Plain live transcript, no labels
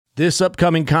This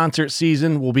upcoming concert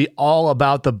season will be all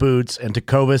about the boots, and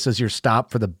Tecovas is your stop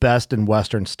for the best in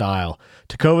Western style.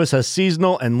 Tecovas has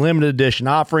seasonal and limited edition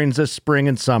offerings this spring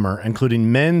and summer,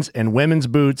 including men's and women's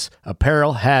boots,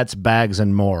 apparel, hats, bags,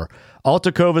 and more. All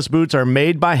Tecovas boots are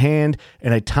made by hand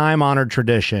in a time-honored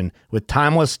tradition with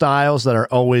timeless styles that are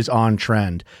always on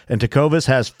trend. And Tecovas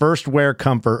has first wear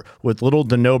comfort with little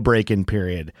to no break-in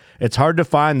period. It's hard to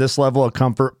find this level of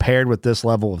comfort paired with this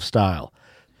level of style.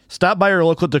 Stop by your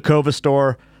local Tecovas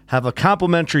store, have a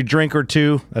complimentary drink or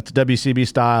two, that's WCB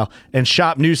style, and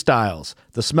shop new styles.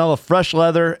 The smell of fresh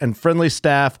leather and friendly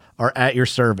staff are at your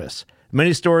service.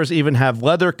 Many stores even have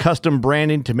leather custom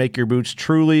branding to make your boots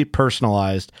truly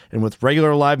personalized. And with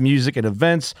regular live music and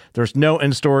events, there's no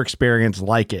in-store experience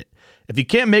like it. If you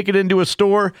can't make it into a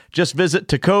store, just visit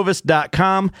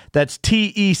tecovas.com. That's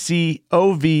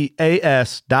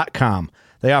TECOVAS.com.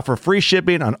 They offer free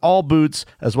shipping on all boots,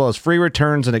 as well as free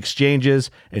returns and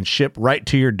exchanges, and ship right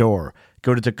to your door.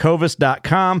 Go to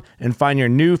tecovas.com and find your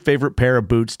new favorite pair of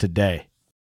boots today.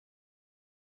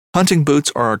 Hunting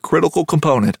boots are a critical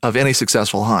component of any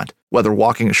successful hunt. Whether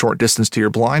walking a short distance to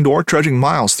your blind or trudging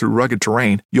miles through rugged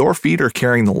terrain, your feet are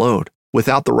carrying the load.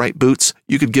 Without the right boots,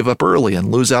 you could give up early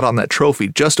and lose out on that trophy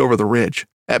just over the ridge.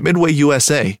 At Midway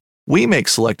USA, we make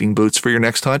selecting boots for your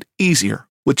next hunt easier.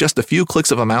 With just a few clicks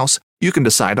of a mouse, you can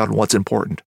decide on what's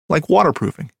important, like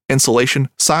waterproofing, insulation,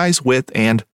 size, width,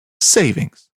 and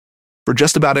savings. For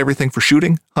just about everything for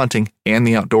shooting, hunting, and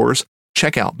the outdoors,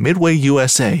 check out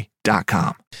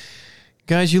MidwayUSA.com.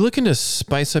 Guys, you looking to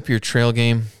spice up your trail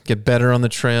game, get better on the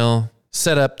trail,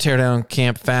 set up, tear down,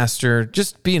 camp faster,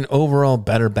 just be an overall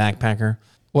better backpacker?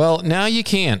 Well, now you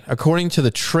can, according to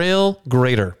the Trail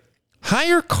Grader.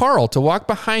 Hire Carl to walk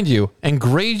behind you and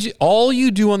grade all you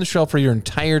do on the trail for your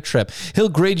entire trip. He'll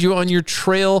grade you on your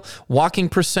trail walking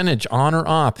percentage, on or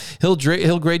off. He'll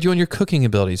grade you on your cooking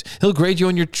abilities. He'll grade you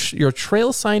on your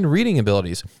trail sign reading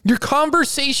abilities. Your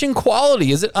conversation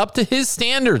quality, is it up to his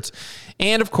standards?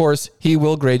 And of course, he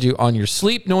will grade you on your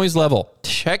sleep noise level.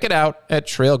 Check it out at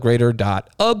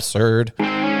trailgrader.absurd.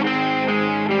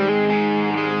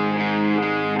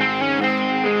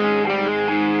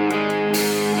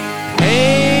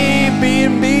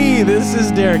 This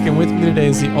is Derek, and with me today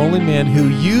is the only man who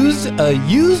used a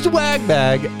used wag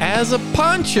bag as a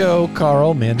poncho,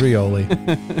 Carl Mandrioli.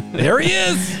 There he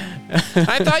is.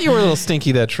 I thought you were a little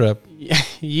stinky that trip.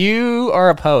 You are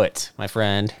a poet, my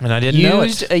friend. And I didn't know it.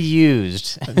 Used a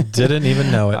used. Didn't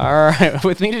even know it. All right.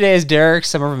 With me today is Derek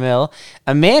Somerville,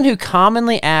 a man who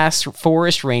commonly asks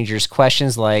forest rangers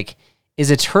questions like,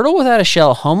 is a turtle without a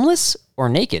shell homeless or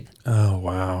naked? Oh,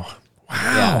 wow.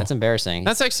 Yeah, that's embarrassing.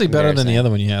 That's actually better than the other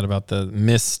one you had about the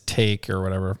mistake or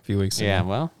whatever a few weeks ago. Yeah,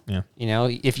 well, you know,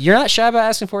 if you're not shy about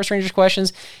asking forest rangers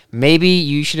questions, maybe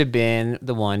you should have been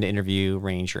the one to interview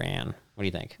Ranger Ann. What do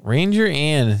you think? Ranger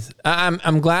Ann.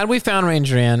 I'm glad we found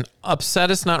Ranger Ann. Upset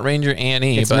it's not Ranger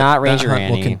Annie. It's not Ranger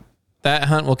Annie. That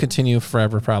hunt will continue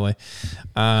forever, probably.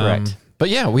 Correct. But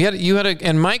yeah,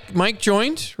 and Mike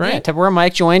joined, right? Yeah, Tupperware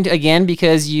Mike joined again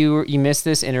because you missed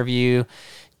this interview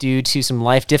due to some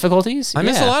life difficulties. I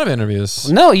missed a lot of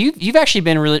interviews. No, you've actually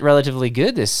been relatively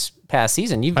good this past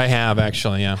season. I have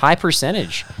actually, yeah. High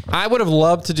percentage. I would have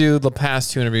loved to do the past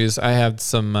two interviews. I had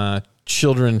some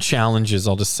children challenges.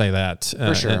 I'll just say that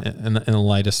for sure in the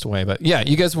lightest way. But yeah,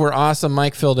 you guys were awesome.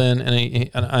 Mike filled in, and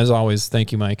as always,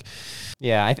 thank you, Mike.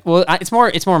 Yeah, it's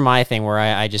more my thing where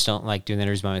I just don't like doing the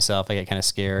interviews by myself. I get kind of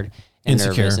scared and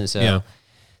nervous, and so.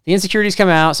 The insecurities come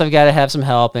out, so I've got to have some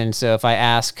help. And so if I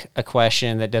ask a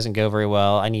question that doesn't go very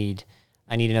well, I need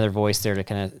another voice there to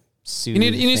kind of soothe. You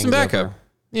need some backup. Over.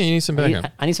 Yeah, you need some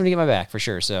backup. I need somebody to get my back for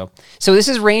sure. So this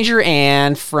is Ranger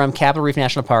Ann from Capitol Reef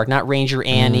National Park, not Ranger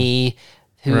Annie,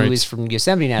 who is from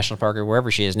Yosemite National Park or wherever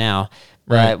she is now.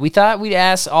 But we thought we'd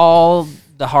ask all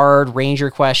the hard ranger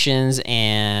questions,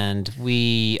 and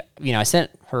I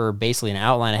sent her basically an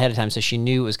outline ahead of time so she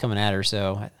knew it was coming at her.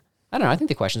 So I don't know. I think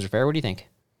the questions are fair. What do you think?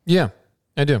 Yeah,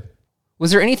 I do. Was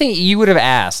there anything you would have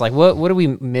asked? Like, what do we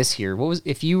miss here?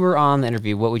 If you were on the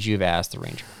interview, what would you have asked the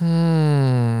ranger?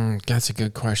 That's a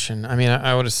good question. I mean,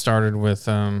 I would have started with,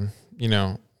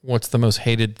 what's the most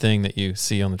hated thing that you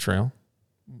see on the trail?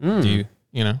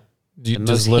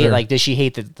 Does litter? Does she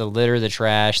hate the litter, the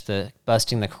trash, the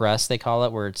busting the crust, they call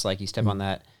it, where it's like you step on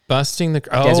that. Busting the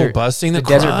desert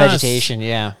vegetation,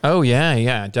 yeah. Oh,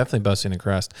 yeah, definitely busting the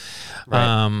crust.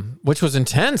 Right. Which was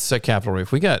intense at Capitol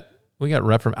Reef. I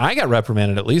got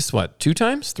reprimanded at least, 2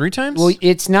 times, 3 times? Well,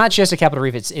 it's not just at Capitol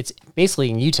Reef. It's basically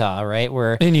in Utah, right?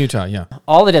 In Utah, yeah.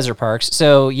 All the desert parks.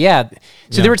 So, yeah.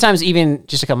 So there were times even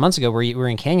just a couple months ago where we were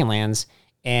in Canyonlands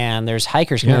and there's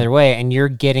hikers coming their way and you're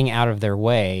getting out of their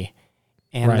way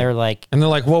And Right. they're like,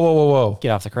 whoa. get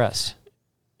off the crest.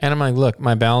 And I'm like, look,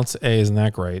 my balance A isn't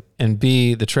that great, and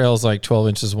B, the trail's like 12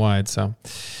 inches wide. So,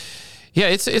 yeah,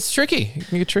 it's tricky. It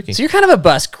can get tricky. So you're kind of a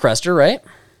bust cruster, right?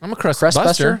 I'm a crust buster?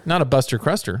 buster, not a buster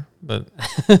cruster, but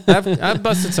I've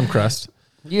busted some crust.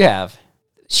 You have.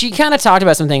 She kind of talked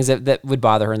about some things that would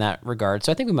bother her in that regard,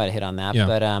 so I think we might have hit on that. Yeah.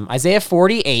 But Isaiah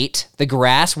 48, the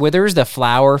grass withers, the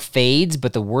flower fades,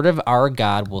 but the word of our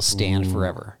God will stand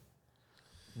forever.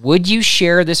 Would you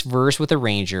share this verse with a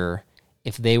ranger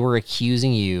if they were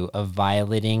accusing you of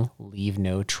violating leave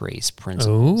no trace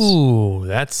principles? Ooh,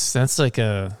 that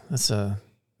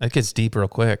gets deep real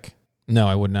quick. No,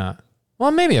 I would not.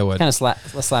 Well, maybe I would. Kind of slap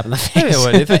in the face. Maybe I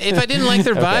would. If I didn't like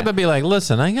their vibe, I'd be like,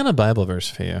 listen, I got a Bible verse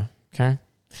for you. Okay.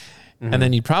 And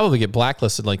then you'd probably get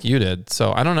blacklisted like you did.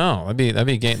 So I don't know.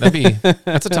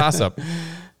 That's a toss up.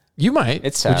 You might.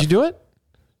 It's tough. Would you do it?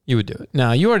 You would do it.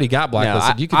 No, you already got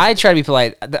blacklisted. I try to be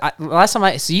polite. Last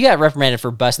time so you got reprimanded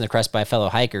for busting the crust by fellow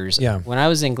hikers. Yeah. When I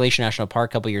was in Glacier National Park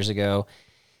a couple years ago,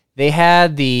 they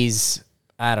had these,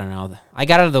 I don't know, I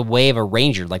got out of the way of a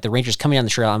ranger. Like the ranger's coming down the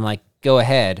trail. I'm like, go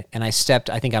ahead. And I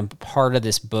think I'm part of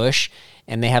this bush,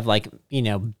 and they have like,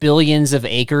 billions of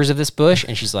acres of this bush.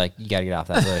 And she's like, you got to get off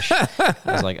that bush.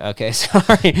 I was like, okay,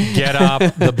 sorry. Get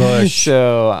off the bush.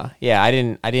 So yeah, I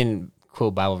didn't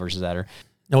quote Bible verses at her.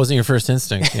 That wasn't your first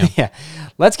instinct. Yeah. Yeah.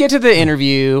 Let's get to the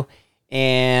interview.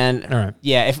 And All right.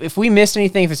 yeah, if we missed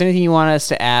anything, if there's anything you want us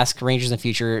to ask rangers in the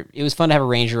future, it was fun to have a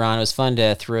ranger on. It was fun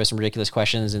to throw some ridiculous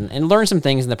questions and learn some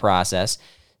things in the process.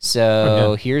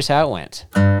 So here's how it went.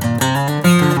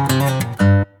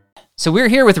 So we're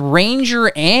here with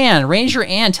Ranger Ann. Ranger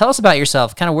Ann, tell us about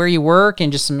yourself, kind of where you work and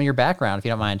just some of your background, if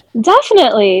you don't mind.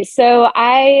 Definitely. So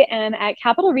I am at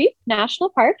Capitol Reef National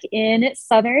Park in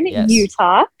southern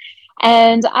Utah.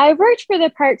 And I worked for the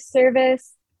Park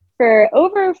Service for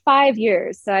over 5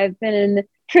 years. So I've been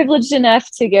privileged enough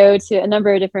to go to a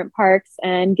number of different parks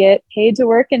and get paid to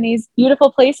work in these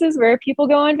beautiful places where people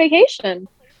go on vacation.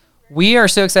 We are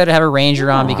so excited to have a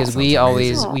ranger on because we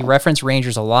reference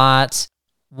rangers a lot.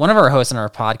 One of our hosts on our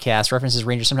podcast references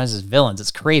rangers sometimes as villains.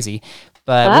 It's crazy.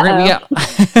 But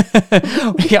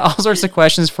we got all sorts of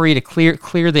questions for you to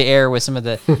clear the air with some of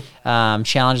the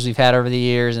challenges we've had over the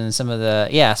years and some of the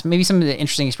maybe some of the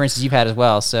interesting experiences you've had as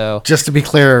well. So just to be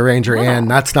clear, Ranger Ann,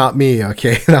 that's not me.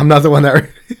 Okay, I'm not the one that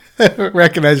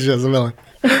recognizes you as a villain.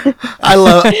 I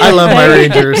love my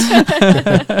rangers.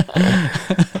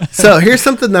 So here's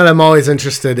something that I'm always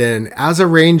interested in. As a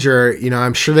ranger,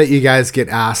 I'm sure that you guys get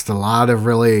asked a lot of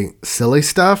really silly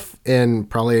stuff, and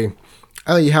probably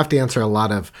you have to answer a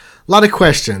lot of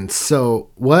questions.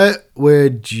 So what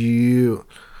do you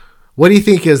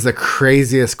think is the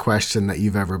craziest question that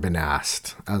you've ever been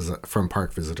asked from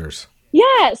park visitors?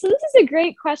 Yeah, so this is a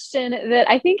great question that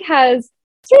I think has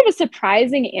sort of a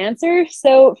surprising answer.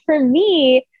 So for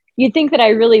me, you'd think that I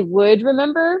really would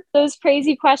remember those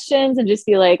crazy questions and just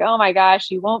be like, oh my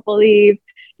gosh, you won't believe,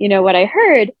 what I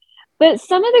heard. But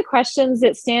some of the questions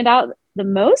that stand out the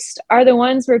most are the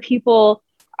ones where people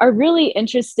are really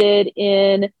interested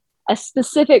in a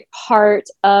specific part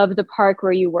of the park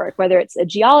where you work, whether it's a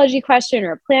geology question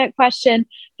or a plant question,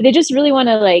 but they just really want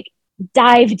to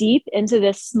dive deep into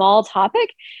this small topic.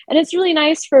 And it's really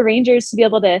nice for rangers to be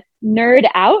able to nerd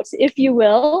out, if you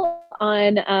will,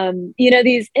 on,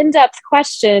 these in-depth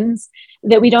questions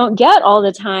that we don't get all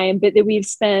the time, but that we've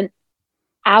spent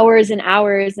hours and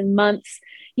hours and months,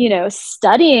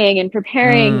 studying and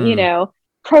preparing,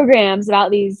 programs about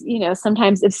these,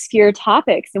 sometimes obscure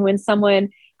topics. And when someone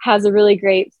has a really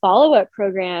great follow-up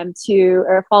program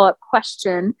or a follow-up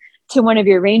question to one of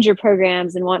your ranger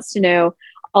programs and wants to know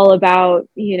all about,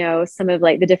 some of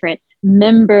the different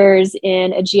members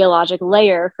in a geologic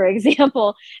layer, for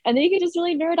example, and then you can just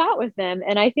really nerd out with them.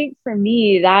 And I think for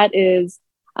me, that is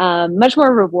much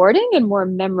more rewarding and more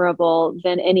memorable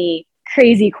than any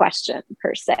crazy question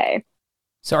per se.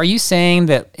 So are you saying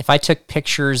that if I took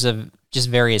pictures of just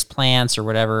various plants or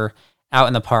whatever out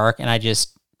in the park and I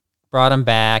just brought them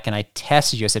back and I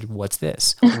tested you, I said, what's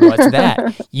this? What's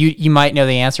that? You might know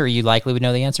the answer, or you likely would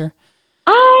know the answer?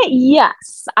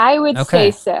 Yes, I would say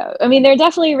so. I mean, there are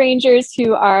definitely rangers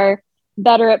who are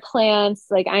better at plants.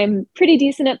 I'm pretty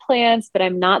decent at plants, but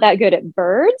I'm not that good at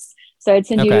birds. So I'd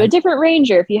send you to a different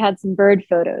ranger if you had some bird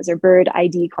photos or bird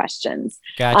ID questions.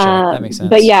 Gotcha. That makes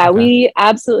sense. But yeah, we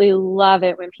absolutely love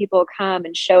it when people come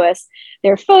and show us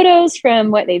their photos from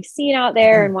what they've seen out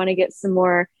there and want to get some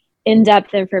more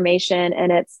in-depth information.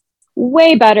 And it's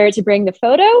way better to bring the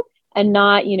photo and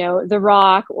not, the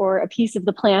rock or a piece of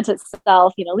the plant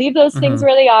itself. Leave those things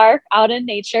where they are out in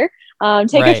nature.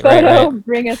 Take a photo,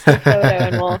 bring us the photo,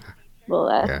 and we'll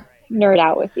nerd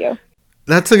out with you.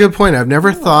 That's a good point. I've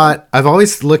never thought. I've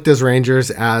always looked as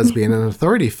rangers as being an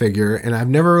authority figure, and I've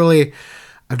never really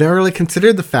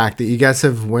considered the fact that you guys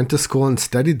have went to school and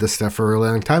studied this stuff for a really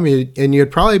long time, and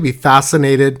you'd probably be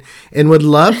fascinated and would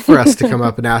love for us to come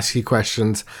up and ask you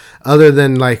questions other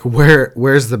than like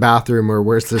where's the bathroom or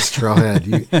where's this trailhead.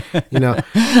 You know,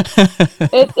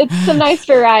 it's a nice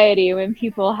variety when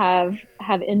people have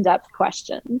in-depth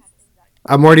questions.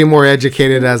 I'm already more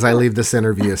educated as I leave this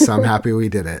interview, so I'm happy we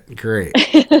did it. Great.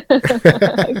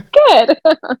 Good.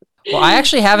 Well, I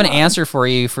actually have an answer for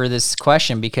you for this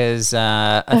question because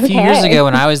a few years ago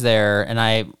when I was there and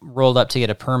I rolled up to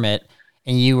get a permit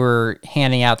and you were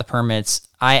handing out the permits,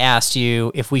 I asked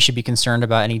you if we should be concerned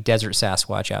about any desert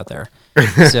Sasquatch out there.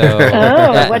 So,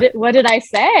 what did I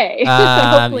say?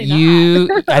 Hopefully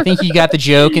not. I think you got the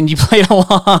joke and you played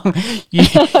along. You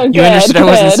understood I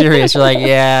wasn't serious. You're like,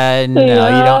 yeah, no,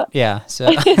 you don't. Yeah. So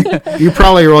you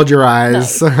probably rolled your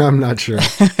eyes. I'm not sure.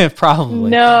 Probably.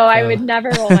 No, I would never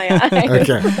roll my eyes.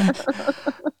 Okay.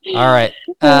 All right.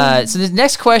 So the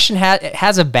next question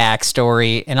has a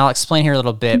backstory, and I'll explain here a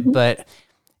little bit. But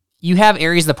you have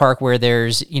areas of the park where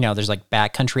there's like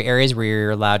backcountry areas where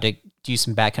you're allowed to do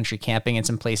some backcountry camping and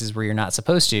some places where you're not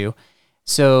supposed to.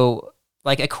 So,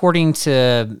 like, according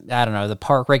to, I don't know, the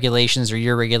park regulations or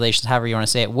your regulations, however you want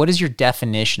to say it, what is your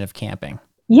definition of camping?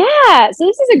 Yeah, so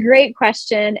this is a great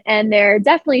question, and there are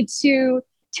definitely two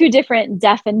different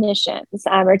definitions,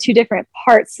 or two different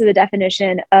parts to the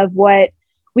definition of what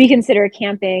we consider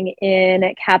camping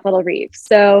in Capitol Reef.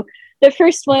 So the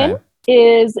first one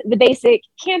is the basic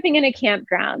camping in a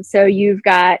campground. So you've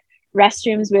got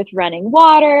restrooms with running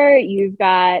water, you've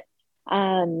got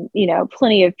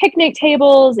plenty of picnic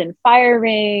tables and fire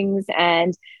rings,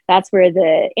 and that's where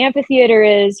the amphitheater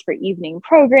is for evening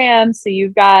programs. So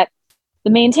you've got the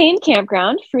maintained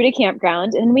campground, Fruita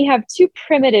Campground, and we have two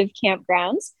primitive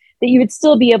campgrounds that you would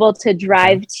still be able to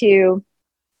drive to.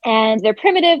 And they're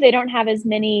primitive. They don't have as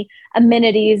many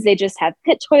amenities. They just have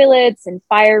pit toilets and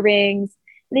fire rings.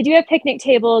 They do have picnic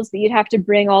tables, but you'd have to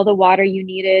bring all the water you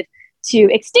needed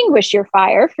to extinguish your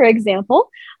fire, for example,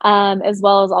 as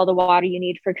well as all the water you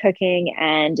need for cooking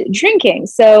and drinking.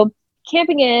 So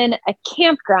camping in a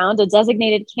campground, a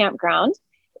designated campground,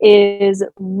 is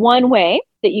one way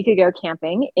that you could go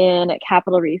camping in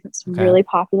Capitol Reef. It's really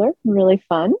popular, really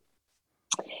fun.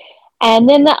 And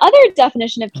then the other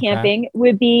definition of camping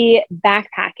would be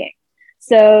backpacking.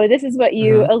 So this is what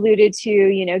you alluded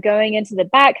to, going into the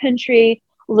backcountry,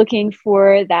 looking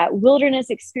for that wilderness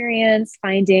experience,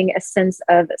 finding a sense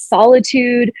of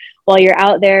solitude while you're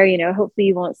out there. Hopefully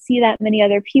you won't see that many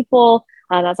other people.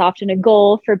 That's often a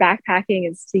goal for backpacking,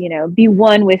 is to, be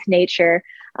one with nature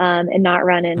and not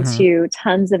run into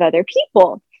tons of other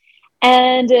people.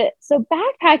 And so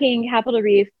backpacking Capitol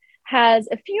Reef has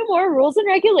a few more rules and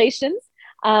regulations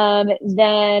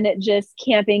than just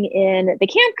camping in the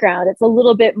campground. It's a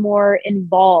little bit more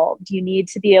involved. You need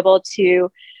to be able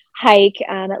to hike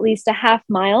at least a half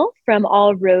mile from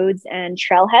all roads and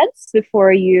trailheads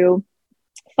before you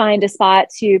find a spot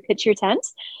to pitch your tent.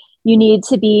 You need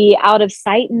to be out of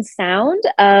sight and sound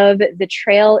of the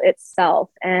trail itself.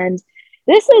 And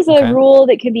this is a rule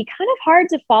that can be kind of hard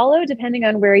to follow depending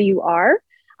on where you are.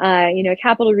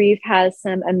 Capitol Reef has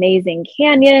some amazing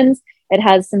canyons. It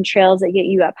has some trails that get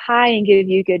you up high and give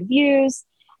you good views.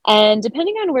 And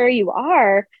depending on where you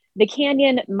are, the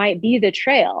canyon might be the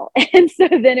trail. And so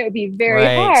then it would be very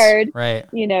hard,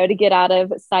 to get out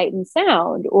of sight and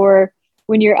sound. Or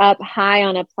when you're up high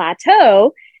on a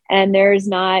plateau and there's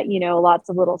not, lots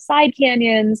of little side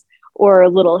canyons or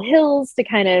little hills to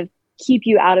kind of keep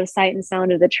you out of sight and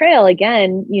sound of the trail,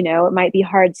 again, it might be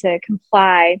hard to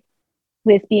comply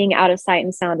with being out of sight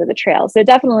and sound of the trail. So it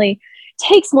definitely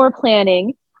takes more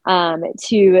planning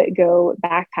to go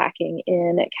backpacking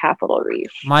in Capitol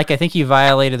Reef. Mike, I think you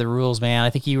violated the rules, man. I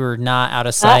think you were not out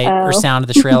of sight or sound of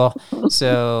the trail.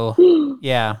 So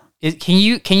yeah. Can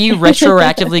you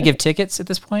retroactively give tickets at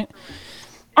this point?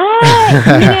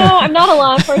 I'm not a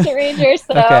law enforcement ranger,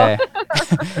 so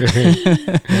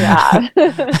yeah.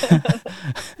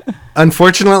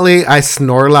 Unfortunately, I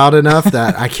snore loud enough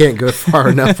that I can't go far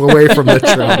enough away from the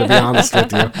trail, to be honest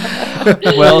with you.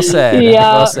 Well said.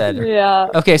 Yeah. Well said. Yeah.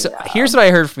 Okay, so here's what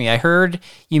I heard from you. I heard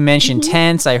you mention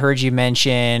tents. I heard you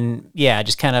mention,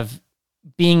 just kind of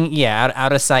being,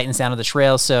 out of sight and sound of the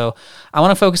trail. So I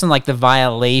want to focus on like the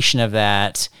violation of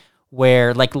that,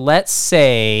 where like, let's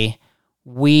say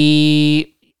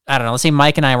let's say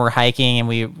Mike and I were hiking and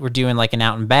we were doing like an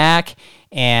out and back,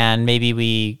 and maybe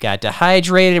we got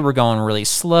dehydrated. We're going really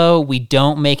slow. We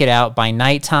don't make it out by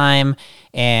nighttime,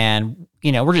 and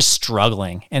we're just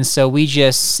struggling. And so we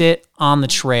just sit on the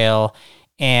trail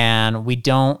and we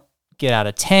don't get out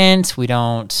a tent, we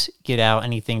don't get out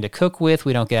anything to cook with,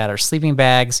 we don't get out our sleeping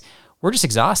bags. We're just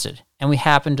exhausted, and we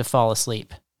happen to fall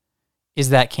asleep.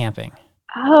 Is that camping?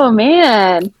 Oh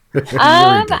man.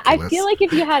 I ridiculous. feel like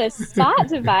if you had a spot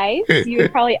device, you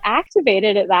would probably activate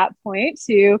it at that point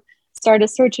to start a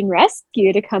search and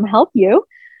rescue to come help you.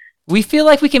 We feel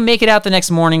like we can make it out the next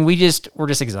morning. We're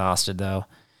just exhausted though.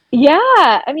 Yeah,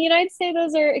 I mean, I'd say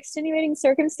those are extenuating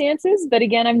circumstances, but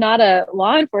again, I'm not a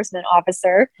law enforcement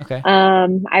officer. Okay.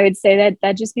 I would say that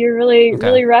that'd just be a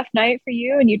really rough night for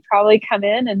you, and you'd probably come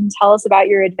in and tell us about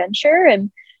your adventure,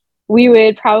 and we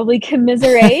would probably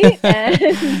commiserate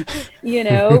and,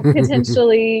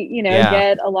 potentially,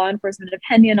 get a law enforcement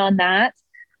opinion on that.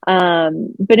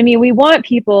 But I mean, we want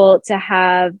people to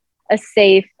have a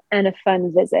safe and a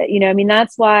fun visit.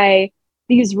 That's why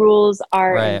these rules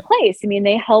are in place. I mean,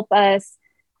 they help us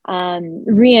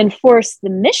reinforce the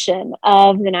mission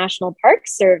of the National Park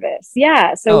Service.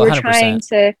 Yeah. So we're 100%. trying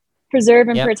to preserve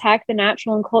and protect the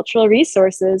natural and cultural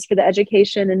resources for the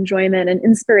education, enjoyment, and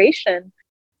inspiration.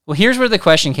 Well, here's where the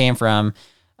question came from,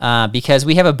 because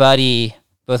we have a buddy,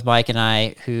 both Mike and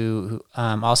I, who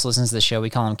also listens to the show. We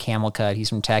call him Camel Cut. He's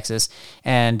from Texas.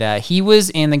 And he was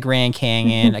in the Grand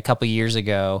Canyon a couple years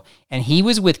ago, and he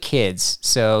was with kids.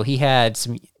 So he had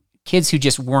some kids who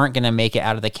just weren't going to make it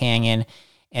out of the canyon.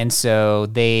 And so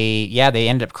they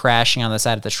ended up crashing on the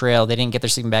side of the trail. They didn't get their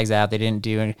sleeping bags out. They didn't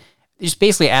do it. Just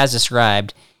basically as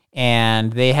described.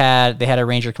 And they had a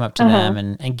ranger come up to them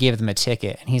and give them a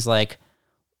ticket. And he's like,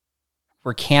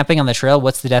 "We're camping on the trail.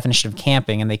 What's the definition of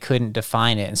camping?" And they couldn't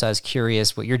define it. And so I was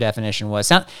curious what your definition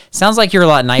was. Sounds like you're a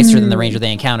lot nicer than the ranger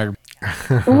they encountered.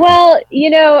 Well,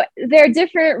 there are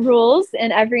different rules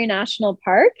in every national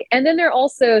park, and then there are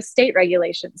also state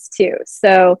regulations too.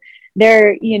 So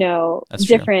there are, That's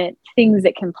different things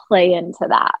that can play into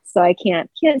that. So I can't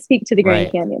speak to the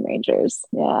Grand Canyon Rangers.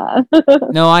 Yeah.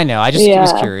 No, I know. I just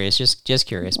was curious, just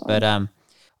curious. But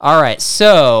all right,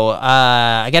 so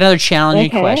I got another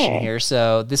challenging question here.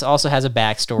 So this also has a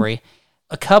backstory.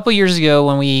 A couple years ago,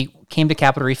 when we came to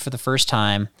Capitol Reef for the first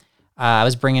time, I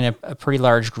was bringing a pretty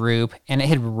large group, and it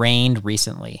had rained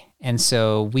recently. And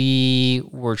so we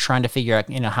were trying to figure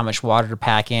out, how much water to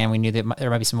pack in. We knew that there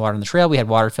might be some water on the trail. We had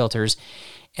water filters.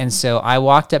 And so I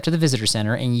walked up to the visitor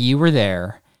center, and you were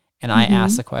there, and I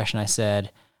asked the question. I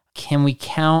said, "Can we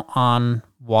count on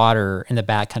water in the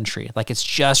backcountry? Like, it's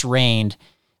just rained.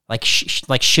 Like,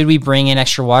 should we bring in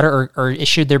extra water, or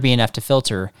should there be enough to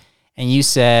filter?" And you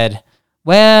said,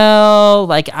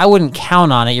 "Well, I wouldn't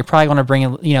count on it. You're probably going to bring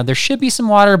in, there should be some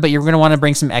water, but you're going to want to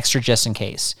bring some extra just in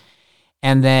case."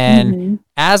 And then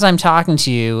as I'm talking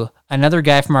to you, another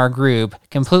guy from our group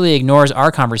completely ignores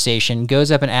our conversation, goes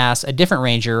up and asks a different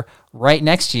ranger right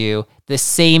next to you the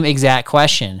same exact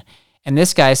question. And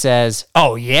this guy says,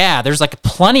 "Oh yeah, there's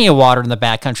plenty of water in the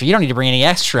backcountry. You don't need to bring any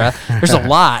extra. There's a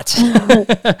lot."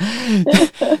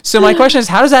 So my question is,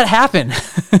 how does that happen?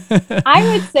 I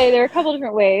would say there are a couple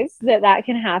different ways that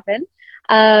can happen.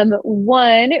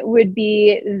 One would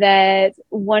be that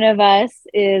one of us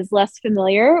is less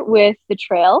familiar with the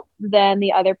trail than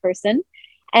the other person.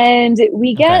 And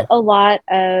we get a lot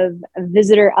of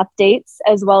visitor updates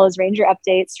as well as ranger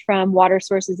updates from water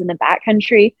sources in the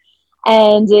backcountry.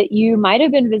 And you might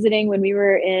have been visiting when we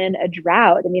were in a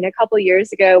drought. I mean, a couple of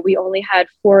years ago, we only had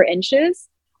 4 inches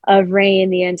of rain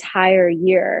the entire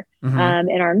year.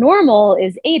 And our normal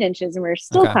is 8 inches, and we're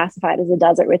still classified as a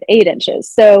desert with 8 inches.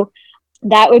 So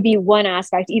that would be one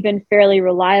aspect. Even fairly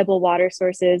reliable water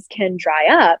sources can dry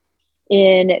up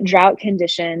in drought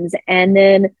conditions. And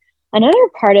then another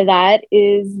part of that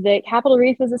is that Capitol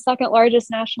Reef is the second largest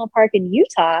national park in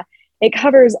Utah. It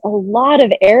covers a lot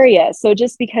of area. So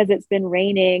just because it's been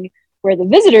raining where the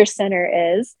visitor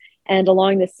center is and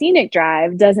along the scenic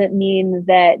drive doesn't mean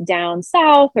that down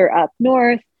south or up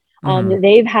north,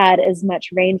 they've had as much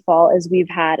rainfall as we've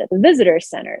had at the visitor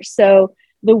center. So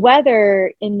the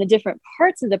weather in the different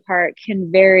parts of the park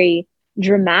can vary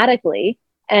dramatically.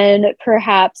 And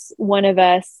perhaps one of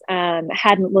us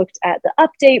hadn't looked at the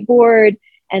update board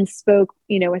and spoke,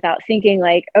 without thinking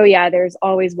 "Oh yeah, there's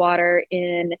always water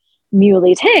in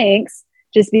muley tanks,"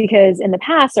 just because in the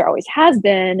past there always has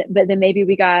been, but then maybe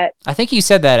we got... I think you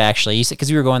said that actually, you said,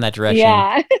 because we were going that direction.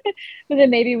 Yeah. But then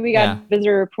maybe we got a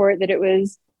visitor report that it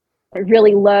was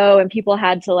really low and people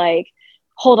had to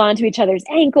hold on to each other's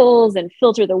ankles and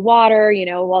filter the water,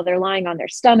 while they're lying on their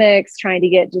stomachs, trying to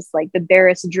get just the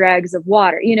barest dregs of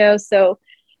water, so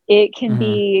it can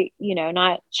be,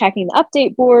 not checking the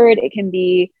update board. It can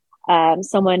be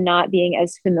someone not being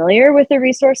as familiar with the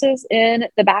resources in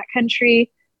the backcountry.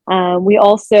 We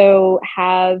also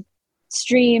have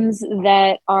streams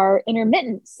that are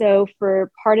intermittent. So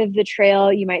for part of the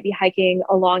trail, you might be hiking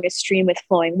along a stream with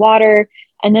flowing water,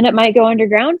 and then it might go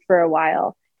underground for a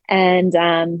while. And,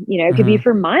 it could be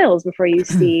for miles before you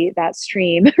see that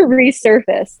stream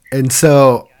resurface. And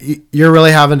so you're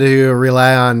really having to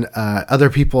rely on other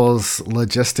people's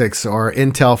logistics or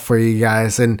intel for you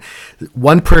guys. And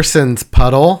one person's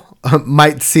puddle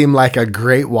might seem like a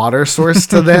great water source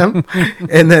to them.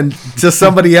 And then just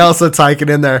somebody else that's hiking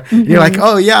in there, you're like,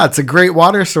 oh yeah, it's a great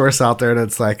water source out there. And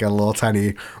it's like a little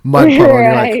tiny mud puddle.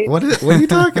 Right. And you're like, what are you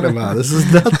talking about? This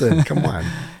is nothing. Come on.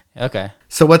 Okay.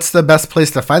 So what's the best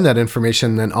place to find that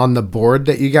information then on the board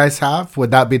that you guys have? Would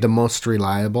that be the most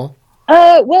reliable?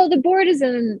 Well, the board is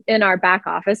in our back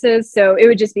offices, so it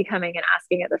would just be coming and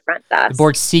asking at the front desk. The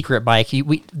board's secret, Mike.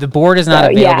 The board is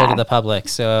not available to the public,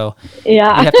 so you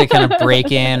have to kind of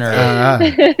break in. Or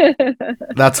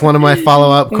that's one of my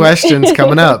follow-up questions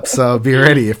coming up. So be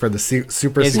ready for the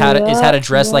super. Is how to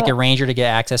dress like a ranger to get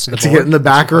access to the board. To get in the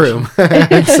back room,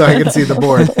 so I can see the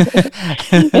board.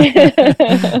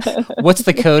 What's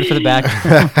the code for the back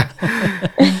room?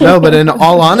 No, but in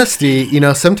all honesty,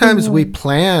 sometimes we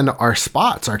plan our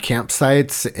spots, our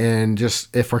campsites, and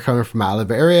just if we're coming from out of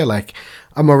the area, like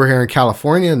I'm over here in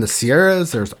California in the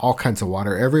Sierras, there's all kinds of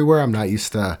water everywhere. I'm not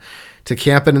used to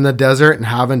camping in the desert and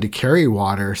having to carry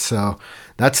water. So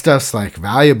that stuff's like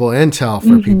valuable intel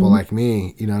for people like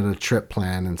me, to trip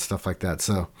plan and stuff like that.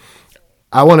 So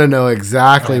I want to know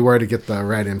exactly where to get the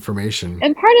right information.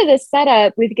 And part of the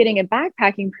setup with getting a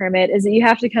backpacking permit is that you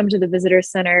have to come to the visitor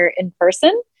center in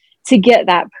person to get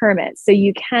that permit. So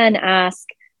you can ask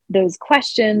those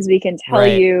questions. We can tell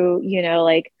you,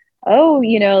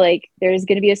 there's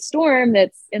going to be a storm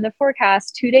that's in the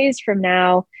forecast 2 days from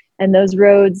now. And those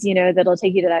roads, that'll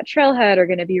take you to that trailhead are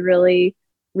going to be really,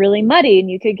 really muddy and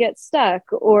you could get stuck.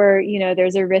 Or,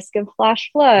 there's a risk of flash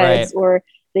floods or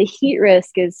the heat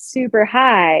risk is super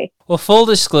high. Well, full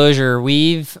disclosure,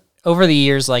 we've, over the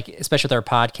years, like especially with our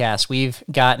podcast, we've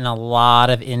gotten a lot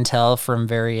of intel from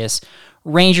various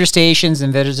ranger stations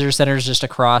and visitor centers just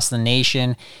across the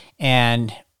nation.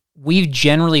 And we've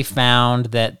generally found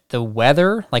that the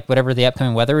weather, like whatever the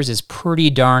upcoming weather is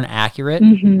pretty darn accurate.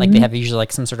 Like they have usually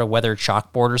like some sort of weather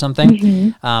chalkboard or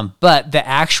something. But the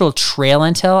actual trail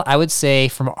intel, I would say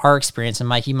from our experience, and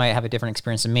Mike, you might have a different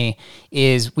experience than me,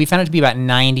 is we found it to be about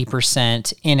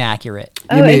 90% inaccurate.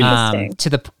 Oh,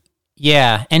 interesting.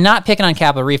 Yeah, and not picking on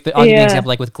Capitol Reef, but I'll give you an example,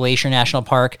 like with Glacier National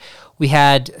Park, we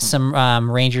had some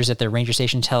rangers at the ranger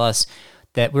station tell us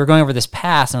that we were going over this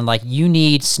pass, and like, you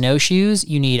need snowshoes,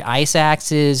 you need ice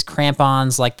axes,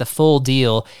 crampons, like the full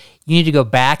deal. You need to go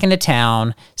back into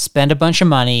town, spend a bunch of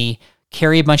money,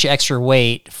 carry a bunch of extra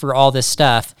weight for all this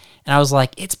stuff. And I was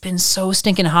like, it's been so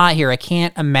stinking hot here. I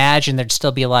can't imagine there'd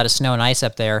still be a lot of snow and ice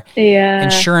up there. Yeah.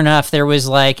 And sure enough, there was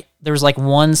like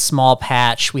one small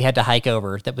patch we had to hike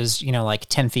over that was, like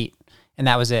 10 feet. And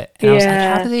that was it. And I was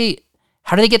like,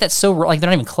 how do they get that so, like, they're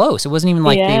not even close. It wasn't even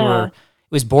like it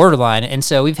was borderline. And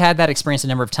so we've had that experience a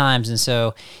number of times. And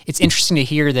so it's interesting to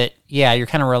hear that, you're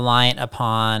kind of reliant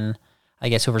upon, I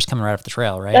guess, whoever's coming right off the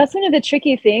trail, right? That's one of the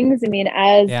tricky things. I mean,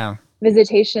 as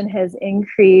visitation has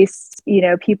increased,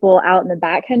 people out in the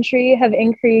backcountry have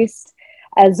increased,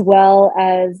 as well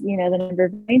as, the number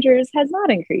of rangers has not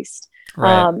increased.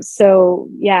 Right. So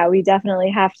we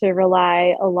definitely have to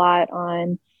rely a lot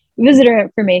on visitor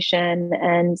information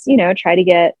and, try to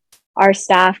get our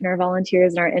staff and our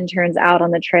volunteers and our interns out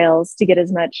on the trails to get as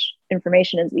much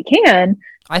information as we can.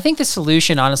 I think the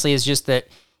solution, honestly, is just that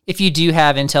if you do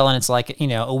have intel and it's like,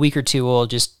 a week or two old,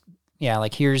 just,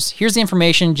 like here's the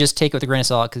information, just take it with a grain of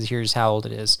salt because here's how old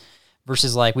it is.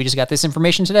 Versus like, we just got this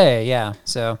information today. Yeah.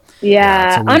 So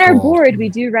on our board, we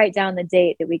do write down the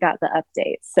date that we got the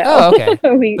update. So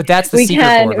okay. But that's the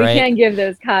secret board, right? We can give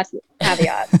those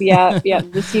caveats.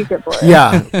 The secret board.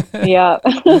 Yeah. Yeah.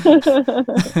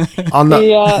 On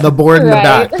the board in the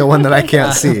back, the one that I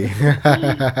can't see.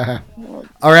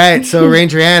 All right. So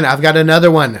Ranger Ann, I've got another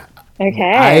one.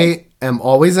 Okay. I am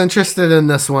always interested in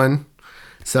this one.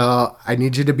 So I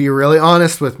need you to be really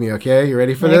honest with me. Okay. You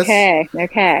ready for this?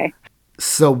 Okay.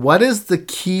 So what is the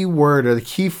key word or the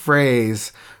key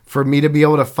phrase for me to be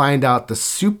able to find out the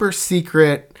super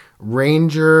secret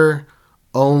ranger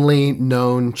only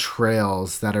known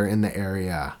trails that are in the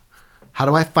area? How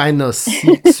do I find those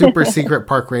super secret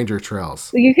park ranger trails?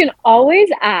 So you can always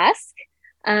ask.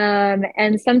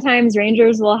 And sometimes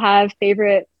rangers will have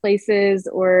favorite places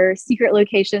or secret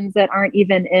locations that aren't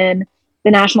even in the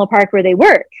national park where they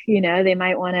work. They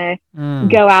might want to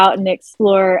go out and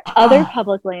explore other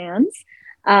public lands.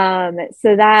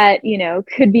 So that,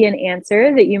 could be an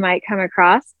answer that you might come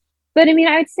across. But I mean,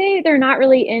 I would say there are not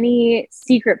really any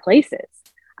secret places.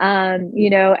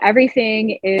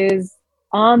 Everything is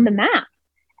on the map.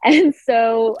 And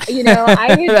so,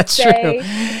 I would That's say,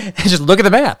 true. Just look at the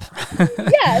map.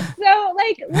 yeah. So,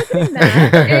 like, look at the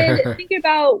map and think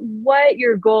about what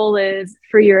your goal is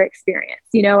for your experience.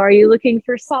 Are you looking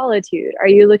for solitude? Are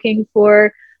you looking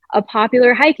for a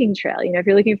popular hiking trail? If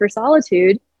you're looking for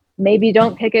solitude, maybe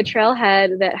don't pick a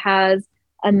trailhead that has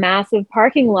a massive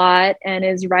parking lot and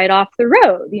is right off the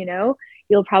road.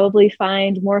 You'll probably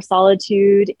find more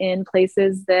solitude in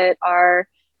places that are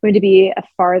going to be a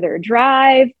farther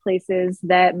drive, places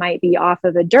that might be off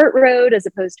of a dirt road as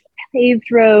opposed to a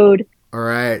paved road. All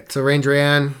right. So Ranger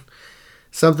Ann,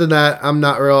 something that I'm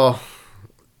not real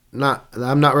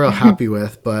happy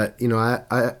with, but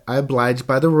I oblige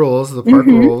by the rules, the park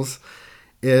rules,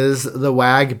 is the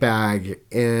WAG bag.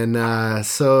 And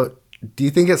so do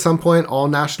you think at some point all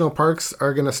national parks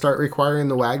are going to start requiring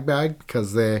the WAG bag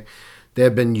because they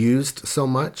have been used so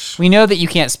much? We know that you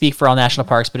can't speak for all national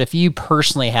parks, but if you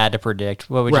personally had to predict,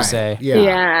 what would you say?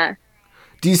 Yeah.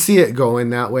 Do you see it going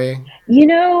that way?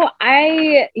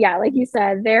 Like you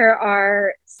said, there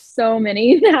are so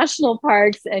many national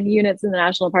parks and units in the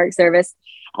National Park Service.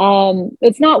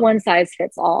 It's not one size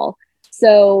fits all.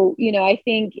 So, I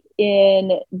think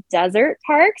in desert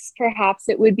parks, perhaps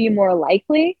it would be more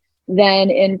likely than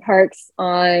in parks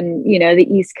on, the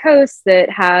East Coast that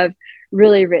have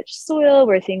really rich soil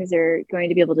where things are going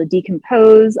to be able to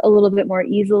decompose a little bit more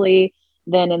easily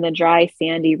than in the dry,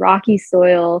 sandy, rocky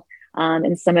soil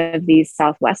in some of these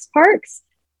Southwest parks.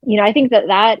 I think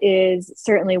that is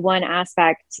certainly one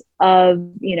aspect of,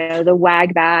 the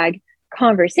WAG bag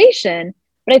conversation.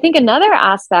 But I think another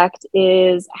aspect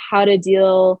is how to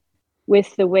deal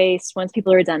with the waste once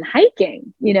people are done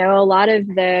hiking. A lot of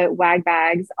the WAG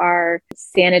bags are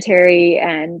sanitary,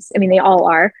 and I mean, they all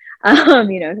are. So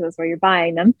that's why you're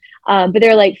buying them. But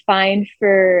they're like fine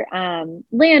for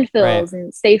landfills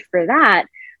and safe for that.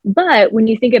 But when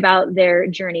you think about their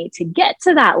journey to get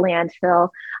to that landfill,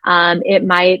 it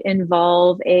might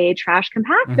involve a trash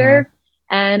compactor.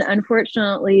 And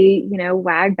unfortunately,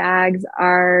 WAG bags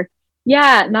are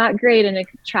not great in a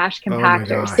trash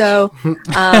compactor.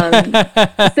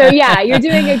 You're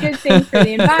doing a good thing for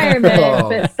the environment,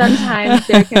 but sometimes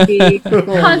there can be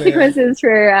consequences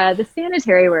for the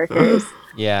sanitary workers.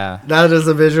 Yeah. That is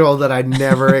a visual that I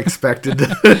never expected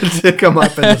to come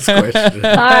up in this question.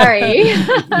 Sorry.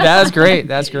 That's great.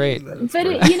 That's great. But,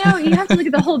 you have to look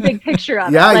at the whole big picture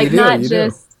of it. Like, you do, not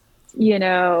just,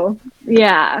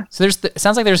 yeah. So it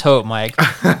sounds like there's hope, Mike.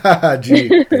 Gee,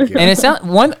 thank you. And it sounds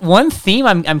one theme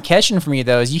I'm catching from you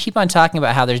though is you keep on talking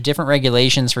about how there's different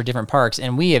regulations for different parks,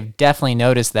 and we have definitely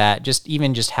noticed that. Just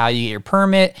how you get your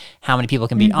permit, how many people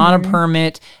can be on a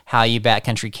permit, how you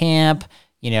backcountry camp,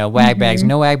 WAG bags,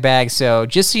 no WAG bags. So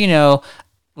just so you know,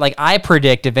 like I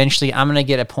predict eventually I'm going to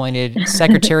get appointed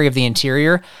Secretary of the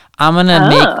Interior. I'm going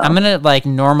to like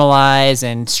normalize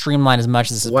and streamline as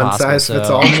much as one possible. size fits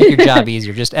all. I'll make your job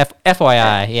easier. Just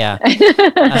FYI. Yeah.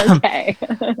 Okay.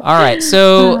 All right.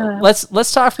 So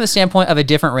let's talk from the standpoint of a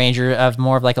different ranger, of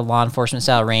more of like a law enforcement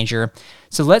style ranger.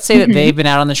 So let's say that they've been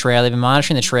out on the trail, they've been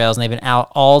monitoring the trails, and they've been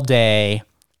out all day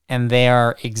and they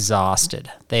are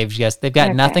exhausted. They've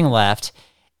got nothing left.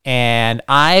 And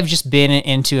I've just been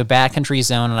into a backcountry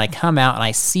zone, and I come out and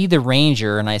I see the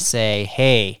ranger and I say,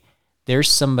 hey, there's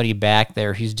somebody back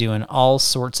there who's doing all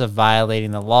sorts of violating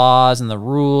the laws and the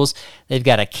rules. They've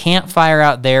got a campfire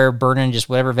out there burning just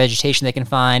whatever vegetation they can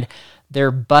find. They're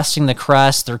busting the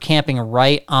crust. They're camping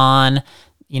right on,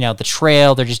 the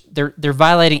trail. They're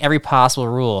violating every possible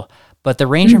rule. But the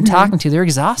ranger I'm talking to, they're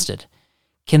exhausted.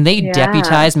 Can they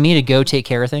deputize me to go take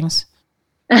care of things?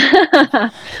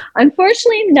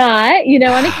 Unfortunately not.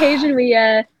 On occasion we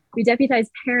deputize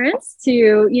parents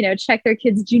to, check their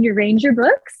kids' junior ranger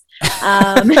books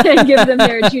and give them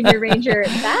their junior ranger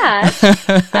badge.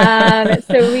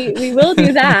 So we will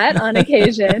do that on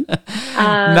occasion.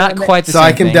 Not quite the so same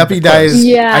I can thing, deputize.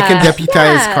 Yeah. I can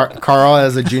deputize Carl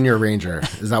as a junior ranger.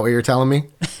 Is that what you're telling me?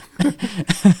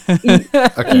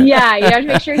 Okay. Yeah, you have to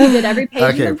make sure he did every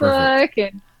page in the book,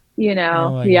 and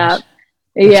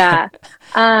yeah.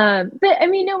 But I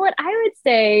mean, what I would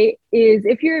say is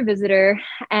if you're a visitor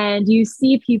and you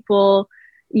see people,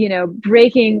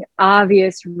 breaking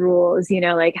obvious rules,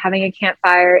 like having a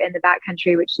campfire in the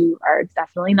backcountry, which you are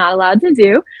definitely not allowed to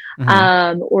do,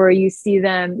 or you see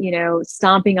them,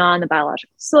 stomping on the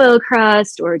biological soil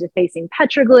crust or defacing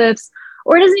petroglyphs,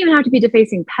 or it doesn't even have to be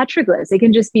defacing petroglyphs. It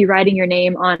can just be writing your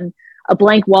name on a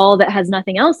blank wall that has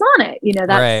nothing else on it.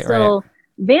 That's still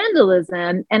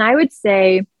vandalism. And I would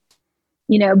say,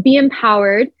 be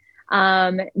empowered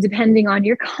depending on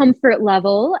your comfort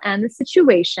level and the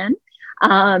situation,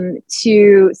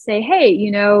 to say, hey,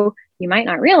 you might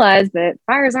not realize that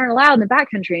fires aren't allowed in the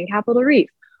backcountry in Capitol Reef.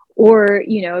 Or,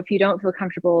 if you don't feel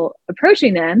comfortable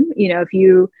approaching them, if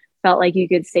you felt like you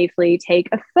could safely take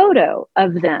a photo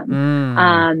of them,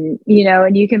 and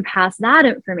you can pass that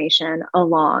information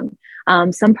along.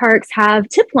 Some parks have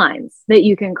tip lines that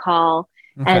you can call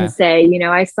and say,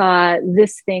 I saw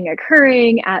this thing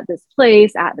occurring at this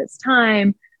place at this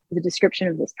time, the description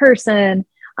of this person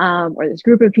or this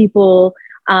group of people.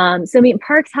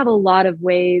 Parks have a lot of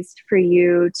ways for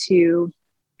you to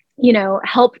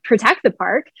help protect the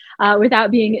park without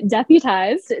being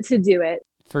deputized to do it.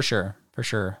 For sure.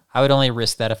 I would only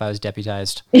risk that if I was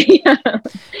deputized. Yeah.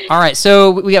 All right.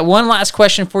 So we got one last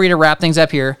question for you to wrap things up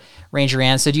here, Ranger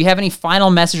Ann. So do you have any final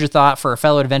message or thought for our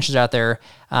fellow adventurers out there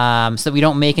so that we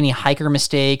don't make any hiker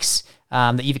mistakes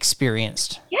that you've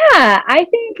experienced? Yeah, I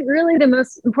think really the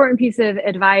most important piece of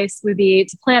advice would be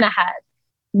to plan ahead.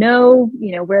 Know,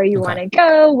 where you want to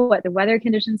go, what the weather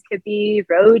conditions could be,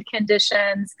 road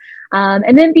conditions,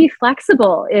 and then be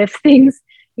flexible if things,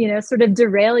 sort of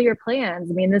derail your plans.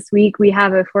 I mean, this week we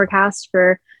have a forecast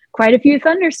for quite a few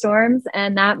thunderstorms,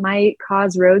 and that might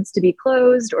cause roads to be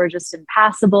closed or just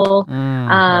impassable.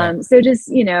 So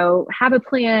just, have a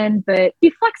plan, but be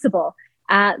flexible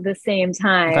at the same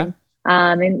time.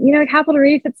 And Capitol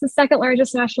Reef, it's the second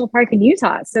largest national park in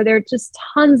Utah. So there are just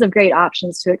tons of great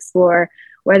options to explore,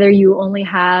 whether you only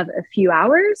have a few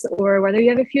hours or whether you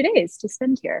have a few days to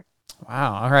spend here.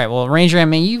 Wow. All right. Well, Ranger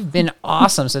Ann, you've been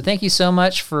awesome. So thank you so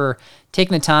much for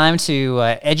taking the time to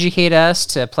educate us,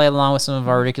 to play along with some of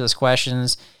our ridiculous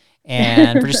questions,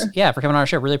 and for for coming on our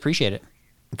show. Really appreciate it.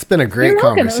 It's been a great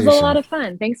conversation. It was a lot of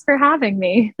fun. Thanks for having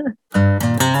me.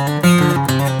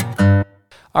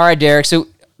 All right, Derek. So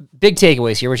big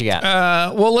takeaways here. What you got?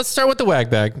 Well, let's start with the wag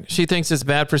bag. She thinks it's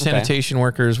bad for sanitation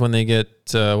workers when they get,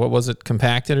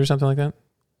 compacted or something like that?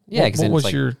 Yeah. What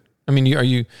was your... I mean, are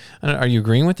you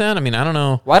agreeing with that? I mean, I don't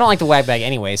know. Well, I don't like the wag bag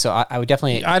anyway, so I would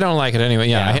definitely... I don't like it anyway.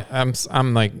 Yeah.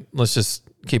 I'm like, let's just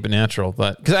keep it natural.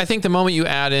 But because I think the moment you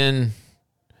add in,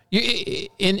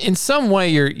 in some way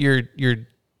you're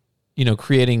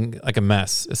creating like a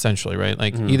mess essentially, right?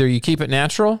 Like either you keep it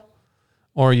natural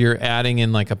or you're adding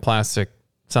in like a plastic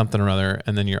something or other,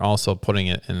 and then you're also putting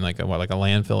it in like a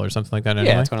landfill or something like that.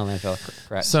 Anyway. Yeah, it's going to landfill.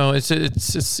 Correct. So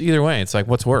it's either way. It's like,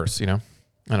 what's worse? I don't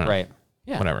know. Right.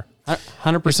 Yeah. Whatever.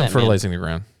 100%. Some fertilizing the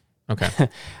ground. Okay.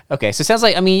 Okay. So it sounds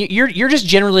like, you're just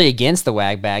generally against the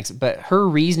wag bags, but her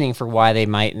reasoning for why they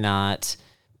might not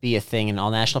be a thing in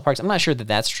all national parks, I'm not sure that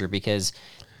that's true because,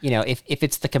 if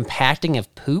it's the compacting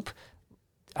of poop,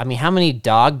 how many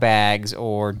dog bags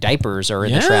or diapers are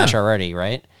in the trash already,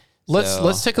 right?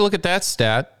 Let's take a look at that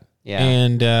stat. Yeah.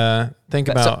 And think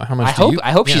about how much.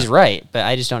 I hope she's right, but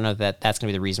I just don't know that that's going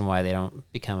to be the reason why they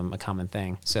don't become a common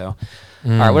thing. So,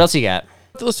 all right, what else you got?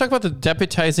 Let's talk about the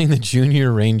deputizing the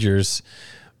junior rangers,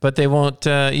 but they won't.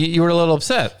 You were a little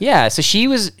upset. Yeah. So she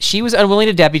was unwilling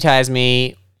to deputize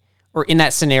me, or in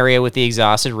that scenario with the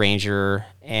exhausted ranger,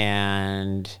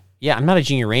 and yeah, I'm not a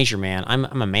junior ranger, man. I'm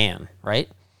a man, right?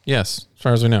 Yes, as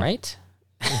far as we know. Right.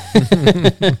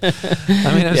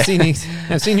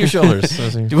 I've seen your shoulders.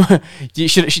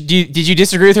 Did you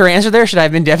disagree with her answer there? Should I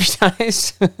have been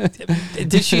deputized?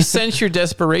 Did she sense your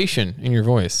desperation in your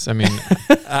voice? I mean,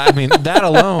 that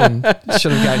alone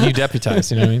should have gotten you deputized.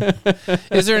 You know what I mean?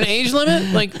 Is there an age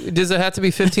limit? Like, does it have to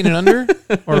be 15 and under,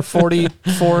 or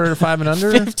 44 or 5 and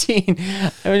under? 15.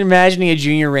 I'm imagining a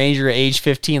junior ranger at age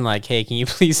 15, like, hey, can you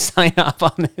please sign off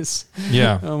on this?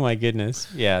 Yeah. Oh my goodness.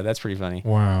 Yeah, that's pretty funny.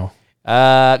 Wow.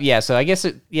 So I guess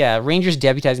rangers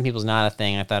deputizing people is not a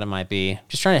thing. I thought it might be.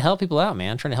 Just trying to help people out,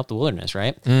 man. Trying to help the wilderness,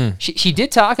 right? She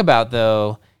did talk about,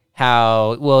 though,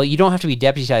 how, well, you don't have to be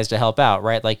deputized to help out,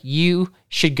 right? Like, you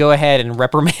should go ahead and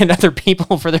reprimand other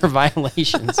people for their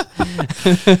violations.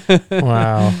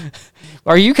 Wow.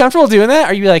 Are you comfortable doing that?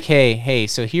 Are you like, hey,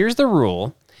 so here's the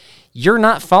rule. You're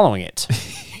not following it.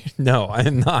 No, I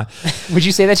am not. Would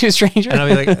you say that to a stranger? And I'll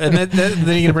be like, and then you're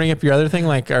going to bring up your other thing?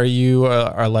 Like, are you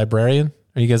a librarian?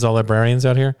 Are you guys all librarians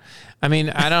out here? Are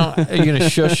you going to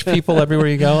shush people everywhere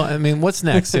you go? What's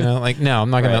next? No, I'm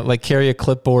not going to carry a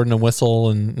clipboard and a whistle,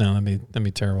 and no, that'd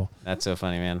be terrible. That's so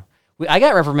funny, man. I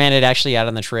got reprimanded actually out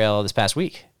on the trail this past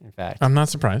week, in fact. I'm not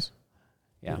surprised.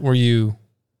 Yeah. What were you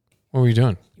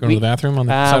doing? Going to the bathroom on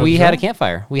the side of the trail? We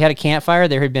had a campfire.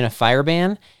 There had been a fire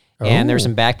ban. And there were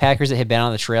some backpackers that had been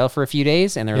on the trail for a few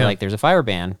days, and they were like, there's a fire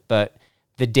ban. But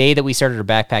the day that we started our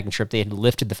backpacking trip, they had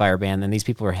lifted the fire ban, and these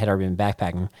people had already been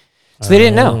backpacking. So they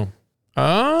didn't know.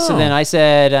 Oh. So then I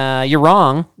said, you're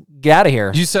wrong. Get out of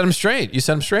here. You set them straight. You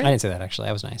set them straight. I didn't say that actually.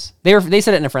 I was nice. They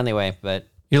said it in a friendly way, but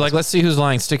You're like, let's see who's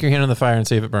lying. Stick your hand in the fire and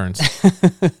see if it burns.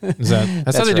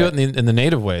 That's how they do it in the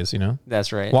native ways, you know?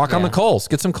 that's right. Walk on Yeah. the coals.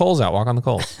 Get some coals out. Walk on the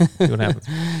coals. See what happens.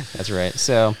 That's right.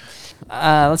 So,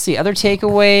 let's see other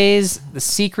takeaways.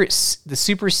 The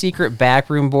super secret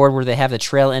backroom board where they have the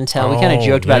trail intel. We kind of Oh,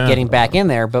 joked about yeah. getting back in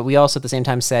there, but we also at the same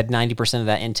time said 90% of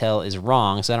that intel is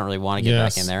wrong. So I don't really want to get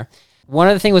back Yes. in there. One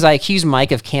other thing was I accused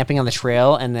Mike of camping on the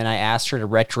trail, and then I asked her to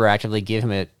retroactively give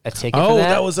him a ticket for Oh, that.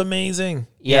 that was amazing.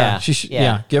 Yeah, She should, yeah.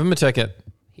 yeah. Give him a ticket.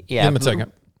 Yeah, Give him a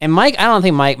ticket. And Mike, I don't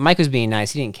think Mike was being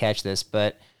nice. He didn't catch this,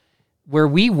 but where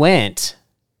we went,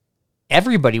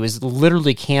 everybody was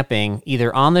literally camping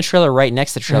either on the trail or right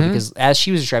next to the trail because as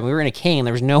she was describing, we were in a cane.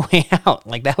 There was no way out.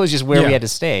 Like that was just where we Yeah. had to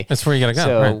stay. That's where you got to go.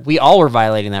 So right. we all were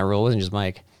violating that rule. It wasn't just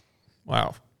Mike.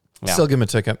 Wow. Yeah. Still give him a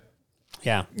ticket.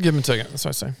 Yeah. Give him a ticket. That's what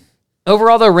I say.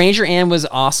 Overall, though, Ranger Ann was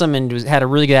awesome and had a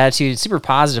really good attitude. Super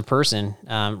positive person.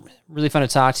 Really fun to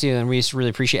talk to, and we just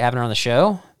really appreciate having her on the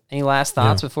show. Any last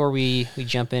thoughts before we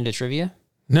jump into trivia?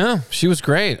 No, she was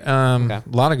great. A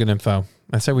lot of good info.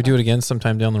 I say we do it again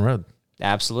sometime down the road.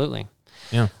 Absolutely.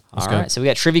 Yeah. All right. So we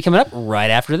got trivia coming up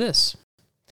right after this.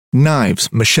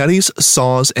 Knives, machetes,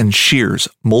 saws, and shears,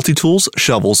 multi-tools,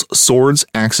 shovels, swords,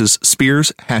 axes,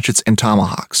 spears, hatchets, and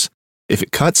tomahawks. If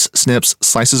it cuts, snips,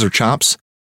 slices, or chops,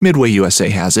 Midway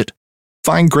USA has it.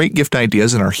 Find great gift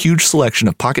ideas in our huge selection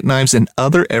of pocket knives and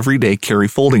other everyday carry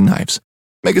folding knives.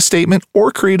 Make a statement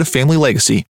or create a family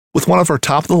legacy with one of our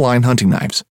top-of-the-line hunting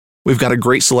knives. We've got a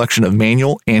great selection of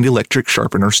manual and electric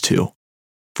sharpeners, too.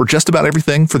 For just about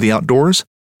everything for the outdoors,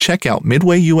 check out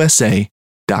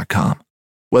MidwayUSA.com.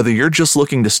 Whether you're just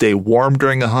looking to stay warm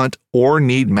during a hunt or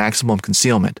need maximum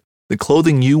concealment, the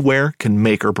clothing you wear can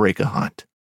make or break a hunt.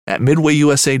 At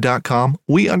MidwayUSA.com,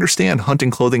 we understand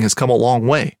hunting clothing has come a long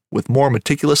way with more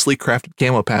meticulously crafted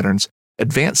camo patterns,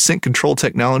 advanced scent control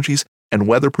technologies, and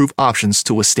weatherproof options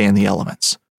to withstand the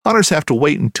elements. Hunters have to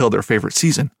wait until their favorite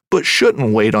season, but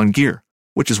shouldn't wait on gear,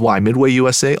 which is why Midway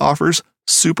USA offers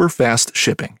super fast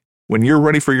shipping. When you're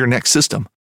ready for your next system,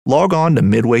 log on to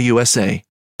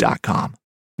MidwayUSA.com.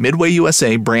 Midway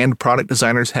USA brand product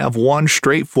designers have one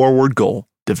straightforward goal: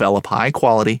 develop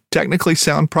high-quality, technically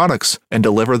sound products and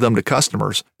deliver them to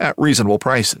customers at reasonable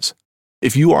prices.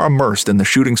 If you are immersed in the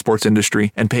shooting sports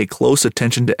industry and pay close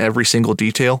attention to every single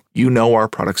detail, you know our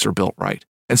products are built right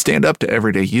and stand up to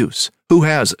everyday use. Who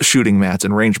has shooting mats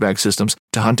and range bag systems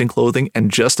to hunting clothing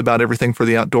and just about everything for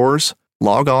the outdoors?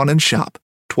 Log on and shop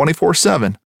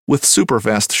 24/7 with super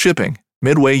fast shipping.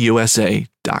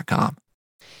 MidwayUSA.com.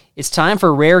 It's time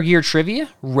for Rare Gear Trivia.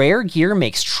 Rare Gear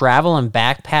makes travel and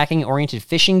backpacking-oriented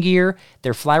fishing gear.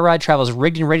 Their fly rod travels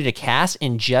rigged and ready to cast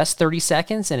in just 30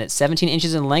 seconds, and at 17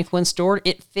 inches in length when stored,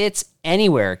 it fits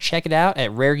anywhere. Check it out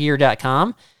at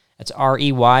raregear.com. That's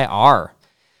REYR.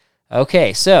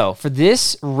 Okay, so for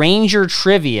this Ranger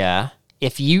Trivia,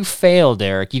 if you fail,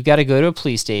 Derek, you've got to go to a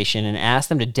police station and ask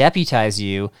them to deputize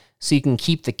you so you can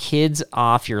keep the kids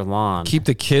off your lawn. Keep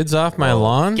the kids off my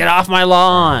lawn? Get off my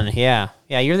lawn. Yeah.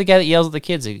 Yeah, you're the guy that yells at the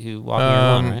kids who walk on your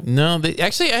lawn, right? No,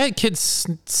 I had kids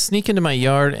sneak into my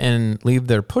yard and leave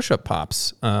their push-up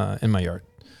pops in my yard.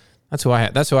 That's who I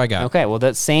had. That's who I got. Okay, well,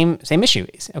 that's same issue.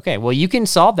 Okay, well, you can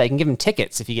solve that. You can give them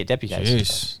tickets if you get deputized.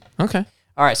 Jeez. Okay.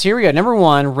 All right, so here we go. Number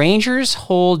one, Rangers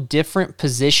hold different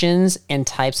positions and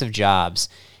types of jobs.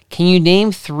 Can you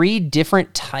name 3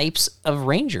 different types of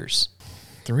Rangers?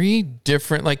 3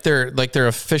 different, like their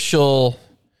official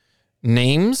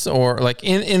names, or like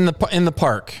in the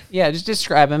park. Yeah, just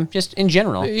describe them, just in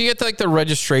general. You get like the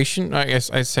registration. I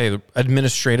guess I say the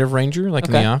administrative ranger, like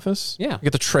in Okay. the office. Yeah. You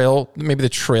get the trail, maybe the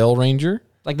trail ranger.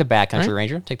 Like the backcountry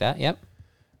ranger. Take that, yep.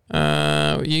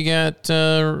 You got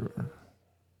the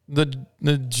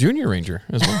junior ranger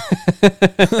as well.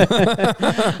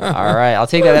 All right, I'll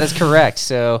take that. That is correct.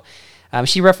 So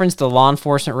she referenced the law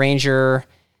enforcement ranger.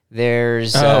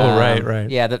 There's right.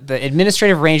 Yeah, the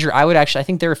administrative ranger. I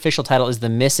think their official title is the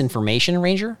misinformation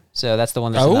ranger. So that's the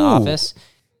one that's in the office.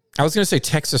 I was going to say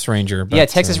Texas Ranger. But, Yeah,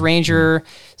 Texas Ranger.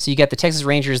 So you got the Texas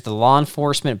Rangers, the law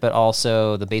enforcement, but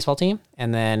also the baseball team.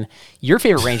 And then your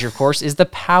favorite ranger, of course, is the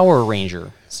Power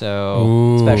Ranger.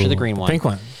 So especially the green one. Pink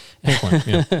one.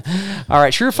 Yeah. All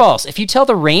right, true or false? If you tell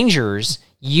the Rangers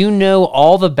you know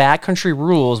all the backcountry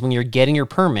rules when you're getting your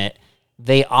permit,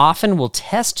 they often will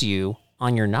test you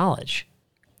on your knowledge.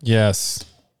 Yes.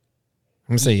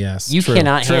 I'm going to say yes. You True.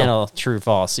 cannot True. handle true or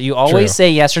false. So you always True.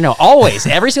 say yes or no. Always.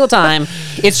 Every single time.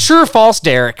 It's true or false,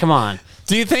 Derek. Come on.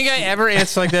 Do you think I ever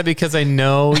answer like that because I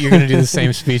know you're going to do the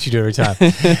same speech you do every time?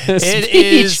 It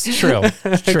is true.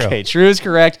 It's true. Okay, true is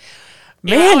correct.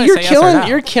 Man,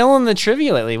 you're killing the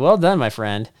trivia lately. Well done, my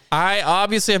friend. I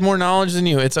obviously have more knowledge than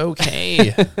you. It's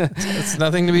okay. It's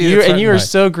nothing to be. You are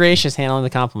so gracious handling the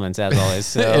compliments as always.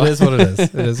 So. It is what it is.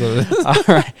 It is what it is. All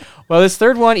right. Well, this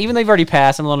third one, even though you've already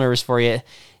passed, I'm a little nervous for you.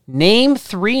 Name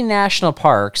 3 national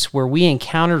parks where we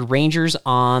encountered rangers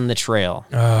on the trail.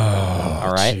 Oh,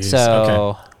 all right. Geez.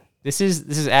 So this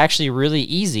is actually really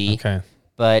easy. Okay.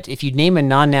 But if you name a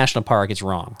non-national park, it's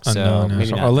wrong. So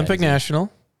maybe not Olympic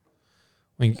National.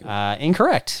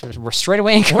 Incorrect. We're straight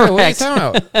away incorrect. What are you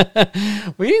talking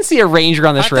about? We didn't see a ranger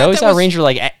on the trail. We saw a ranger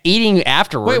like eating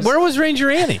afterwards. Wait, where was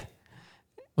Ranger Annie?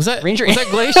 Was that Ranger? Was that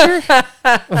Glacier?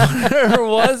 Where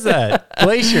was that?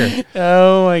 Glacier.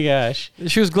 Oh my gosh.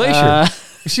 She was Glacier.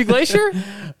 Is she Glacier?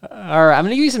 All right, I'm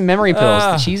gonna give you some memory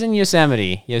pills. She's in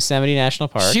Yosemite National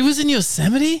Park. She was in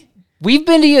Yosemite? We've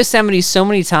been to Yosemite so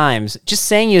many times. Just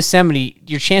saying Yosemite,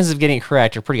 your chances of getting it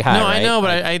correct are pretty high. No, right? I know, but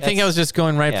I think I was just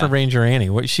going for Ranger Annie.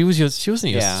 What, she was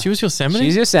Yosemite. She's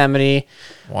Yosemite.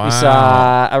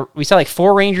 Wow. We saw like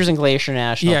 4 rangers in Glacier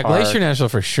National Park. Yeah, Glacier National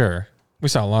for sure. We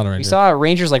saw a lot of rangers. We saw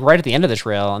rangers like right at the end of the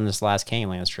trail on this last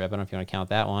Canyonlands trip. I don't know if you want to count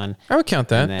that one. I would count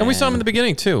that. And we saw them in the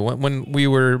beginning too. When we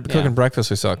were cooking breakfast,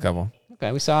 we saw a couple.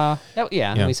 Okay, we saw that.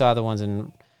 And we saw the ones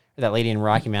in that lady in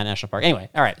Rocky Mountain National Park. Anyway,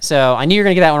 all right. So I knew you were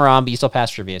gonna get that one wrong, but you still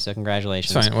passed trivia. So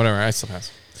congratulations. Fine, whatever. I still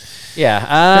pass. Yeah.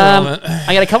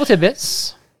 I got a couple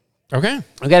tidbits. Okay.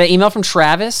 We got an email from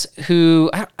Travis,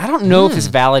 who I don't know if this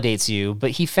validates you,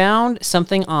 but he found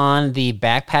something on the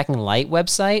Backpacking Light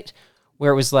website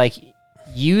where it was like,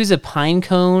 use a pine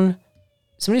cone.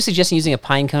 Somebody was suggesting using a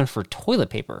pine cone for toilet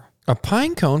paper. A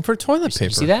pine cone for toilet paper.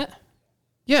 Did you see that?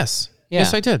 Yes. Yeah.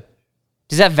 Yes, I did.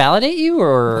 Does that validate you,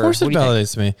 or of course it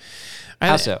validates me?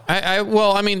 How so?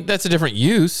 Well, I mean, that's a different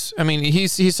use. I mean,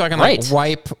 he's talking like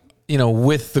wipe,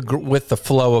 with the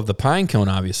flow of the pine cone,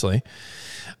 obviously.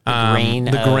 The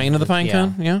grain of the pine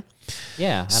cone. Yeah.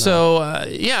 Yeah. So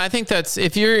I think that's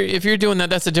if you're doing that,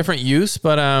 that's a different use.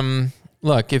 But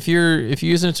look, if you're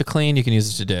using it to clean, you can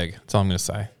use it to dig. That's all I'm going to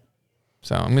say.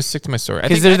 So I'm going to stick to my story.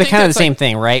 Because they're kind of the same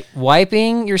thing, right?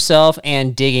 Wiping yourself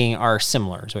and digging are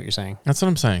similar, is what you're saying. That's what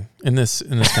I'm saying in this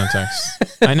context.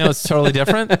 I know it's totally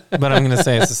different, but I'm going to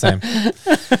say it's the same.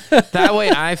 That way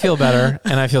I feel better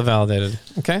and I feel validated.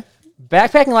 Okay?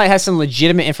 Backpacking Light has some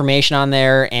legitimate information on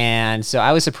there, and so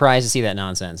I was surprised to see that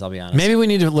nonsense, I'll be honest. Maybe we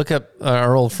need to look up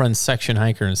our old friend Section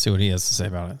Hiker and see what he has to say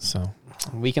about it. So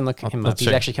we can look him up. He's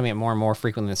actually coming up more and more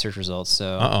frequently in the search results.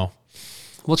 So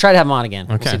we'll try to have him on again.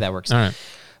 Okay. We'll see if that works. All right.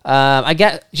 I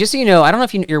got, just so you know, I don't know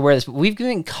if you're aware of this, but we've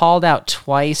been called out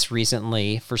twice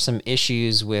recently for some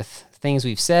issues with things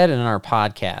we've said in our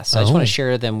podcast. So I just want to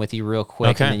share them with you real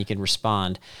quick, and then you can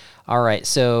respond. All right.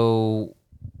 So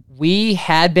we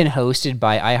had been hosted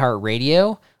by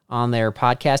iHeartRadio on their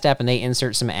podcast app, and they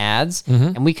insert some ads,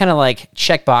 and we kind of like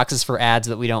check boxes for ads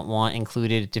that we don't want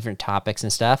included, different topics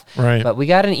and stuff. Right. But we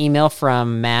got an email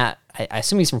from Matt. I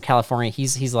assume he's from California.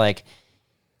 He's like,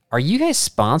 are you guys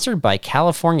sponsored by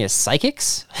California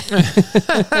Psychics?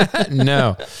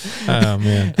 No. Oh,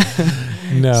 man.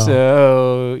 No.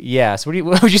 So, yeah. So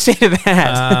what would you say to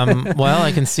that? Well,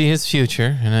 I can see his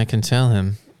future, and I can tell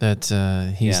him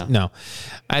that he's... No.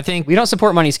 I think... We don't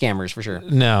support money scammers, for sure.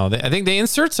 No. I think they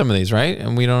insert some of these, right?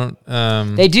 And we don't...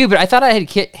 They do, but I thought I had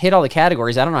hit all the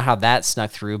categories. I don't know how that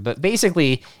snuck through, but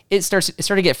basically, it started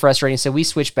to get frustrating, so we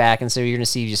switched back, and so you're going to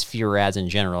see just fewer ads in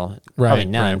general. Right. Probably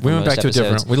none. Right. We went back to a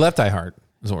different... We left iHeart,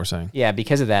 is what we're saying. Yeah,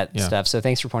 because of that stuff. So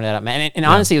thanks for pointing that out, man. And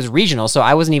honestly, it was regional, so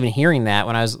I wasn't even hearing that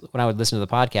when I would listen to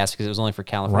the podcast because it was only for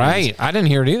California. Right. I didn't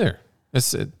hear it either. I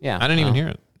didn't even hear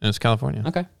it. And it's California.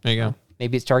 Okay. There you go.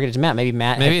 Maybe it's targeted to Matt. Maybe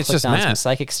it's just on Matt. Some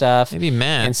psychic stuff. Maybe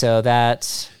Matt. And so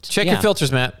that's... Check your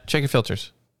filters, Matt. Check your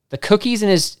filters. The cookies in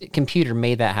his computer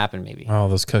made that happen, maybe. Oh,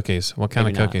 those cookies. What kind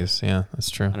maybe of cookies? Yeah,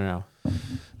 that's true. I don't know.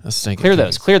 Clear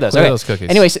those. Clear Okay. those cookies.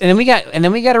 Anyways, and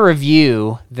then we got a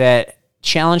review that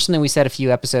challenged something we said a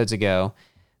few episodes ago,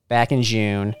 back in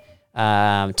June.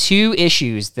 2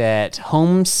 issues that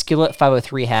Home Skillet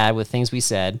 503 had with things we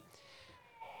said.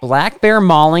 Black bear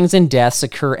maulings and deaths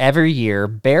occur every year.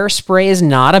 Bear spray is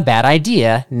not a bad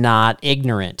idea, not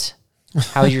ignorant.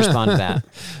 How would you respond to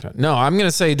that? No, I'm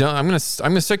gonna say don't. I'm gonna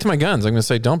stick to my guns. I'm gonna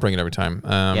say don't bring it every time.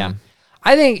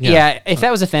 I think if that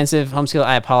was offensive, Home Skillet,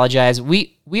 I apologize.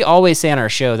 We always say on our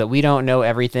show that we don't know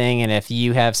everything, and if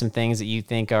you have some things that you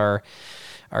think are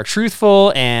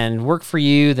truthful and work for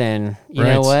you, then you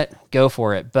know what, go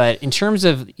for it. But in terms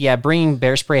of bringing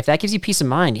bear spray, if that gives you peace of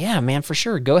mind, man, for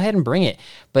sure, go ahead and bring it.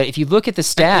 But if you look at the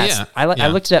stats, I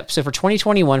looked it up. So for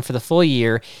 2021, for the full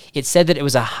year, it said that it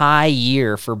was a high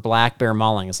year for black bear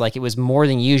maulings, like it was more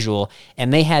than usual,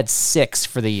 and they had 6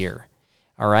 for the year.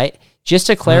 All right. Just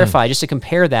to clarify, just to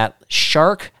compare that,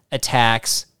 shark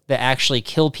attacks that actually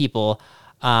kill people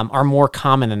are more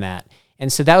common than that.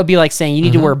 And so that would be like saying you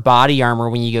need to wear body armor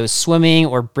when you go swimming,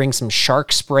 or bring some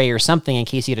shark spray or something in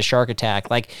case you get a shark attack.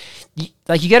 Like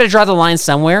you got to draw the line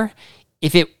somewhere.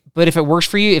 But if it works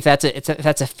for you, if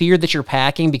that's a fear that you're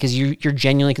packing because you're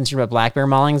genuinely concerned about black bear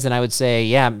maulings, then I would say,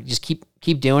 yeah, just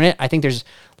keep doing it. I think there's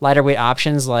lighter weight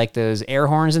options like those air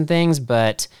horns and things,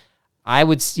 but I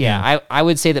would say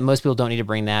that most people don't need to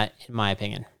bring that, in my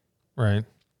opinion. Right.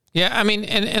 Yeah. I mean,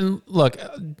 and look,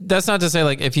 that's not to say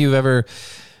like if you've ever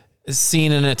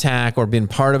seen an attack or been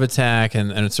part of attack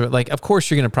and it's like, of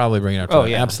course you're going to probably bring it up.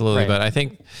 Absolutely. Right. But I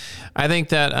think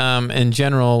that in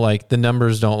general, like the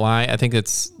numbers don't lie. I think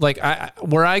it's like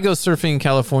where I go surfing in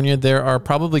California, there are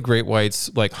probably great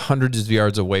whites like hundreds of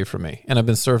yards away from me. And I've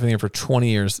been surfing there for 20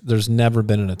 years. There's never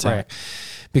been an attack. Right.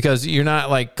 Because you're not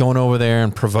like going over there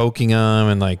and provoking them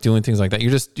and like doing things like that.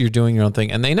 You're doing your own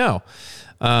thing, and they know.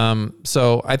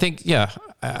 So I think,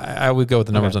 I would go with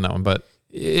the numbers on that one. But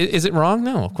is it wrong?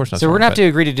 No, of course not. So we're gonna have to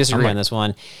agree to disagree on this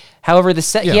one. However,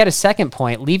 he had a second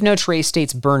point. Leave No Trace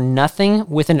states burn nothing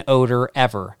with an odor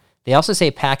ever. They also say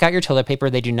pack out your toilet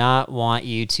paper. They do not want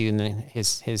you to. And then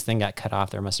his thing got cut off.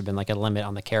 There must have been like a limit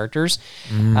on the characters.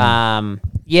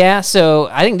 So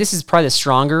I think this is probably the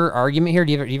stronger argument here.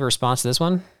 Do you have a response to this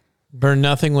one? Burn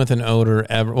nothing with an odor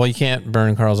ever. Well, you can't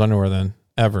burn Carl's underwear then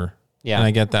ever. Yeah, and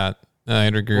I get that.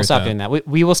 I'd agree. We'll stop doing that.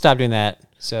 We will stop doing that.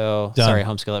 So sorry,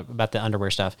 Homeschool, about the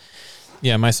underwear stuff.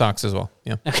 Yeah, my socks as well.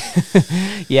 Yeah.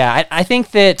 Yeah, I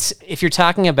think that if you're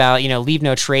talking about, leave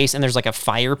no trace and there's like a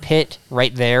fire pit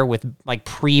right there with like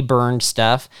pre-burned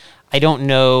stuff, I don't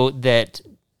know that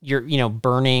you're,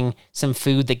 burning some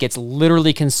food that gets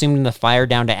literally consumed in the fire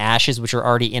down to ashes, which are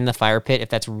already in the fire pit, if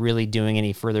that's really doing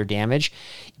any further damage.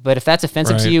 But if that's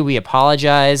offensive to you, we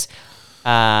apologize.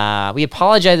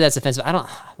 That's offensive. I don't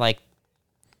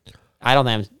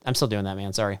think I'm still doing that,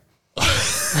 man. Sorry.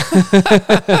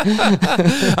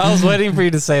 I was waiting for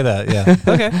you to say that. Yeah.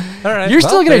 Okay. All right. You're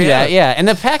still going to do that. Yeah. And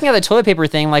the packing out the toilet paper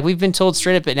thing, like we've been told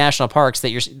straight up at national parks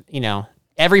that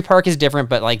every park is different,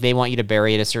 but like they want you to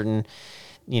bury it a certain,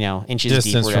 inches distance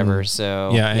deep or whatever.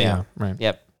 So yeah. Right.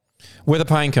 Yep. With a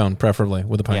pine cone, preferably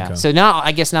with a pine cone. So now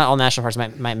I guess not all national parks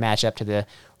might match up to the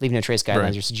leave no trace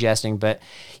guidelines you're suggesting, but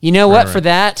you know what? For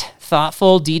that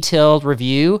thoughtful, detailed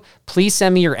review, please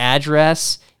send me your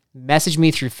address, message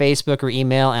me through Facebook or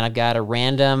email, and I've got a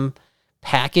random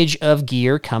package of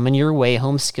gear coming your way,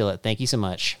 Home Skillet. Thank you so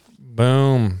much.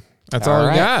 Boom. That's all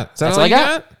I got. That's all I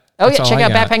got. Oh, yeah. Check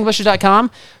out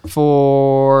backpackingbushers.com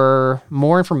for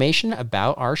more information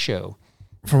about our show.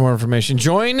 For more information,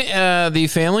 join the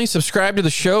family. Subscribe to the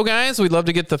show, guys. We'd love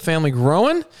to get the family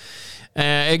growing.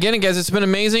 Again, guys, it's been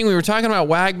amazing. We were talking about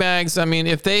wag bags. I mean,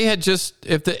 if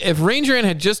Ranger Ann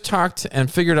had just talked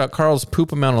and figured out Carl's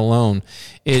poop amount alone,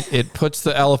 it puts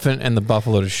the elephant and the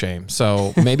buffalo to shame.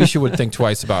 So maybe she would think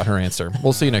twice about her answer.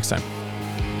 We'll see you next time.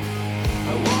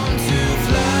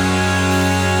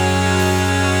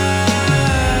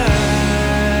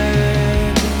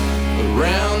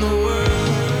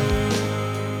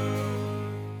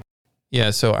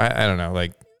 Yeah, so I don't know.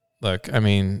 Like, look, I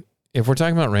mean, if we're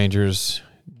talking about Rangers,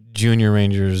 junior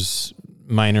Rangers,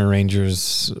 minor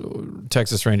Rangers,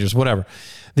 Texas Rangers, whatever,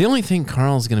 the only thing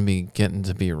Carl's going to be getting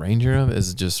to be a Ranger of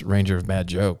is just Ranger of bad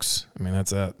jokes. I mean,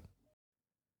 that's it.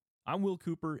 I'm Will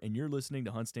Cooper, and you're listening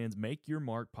to HuntStand's Make Your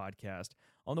Mark podcast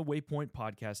on the Waypoint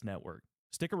Podcast Network.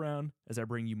 Stick around as I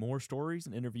bring you more stories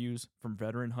and interviews from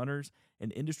veteran hunters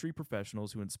and industry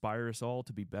professionals who inspire us all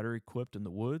to be better equipped in the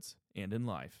woods and in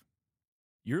life.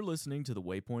 You're listening to the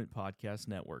Waypoint Podcast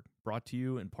Network, brought to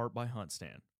you in part by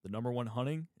HuntStand, the #1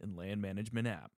 hunting and land management app.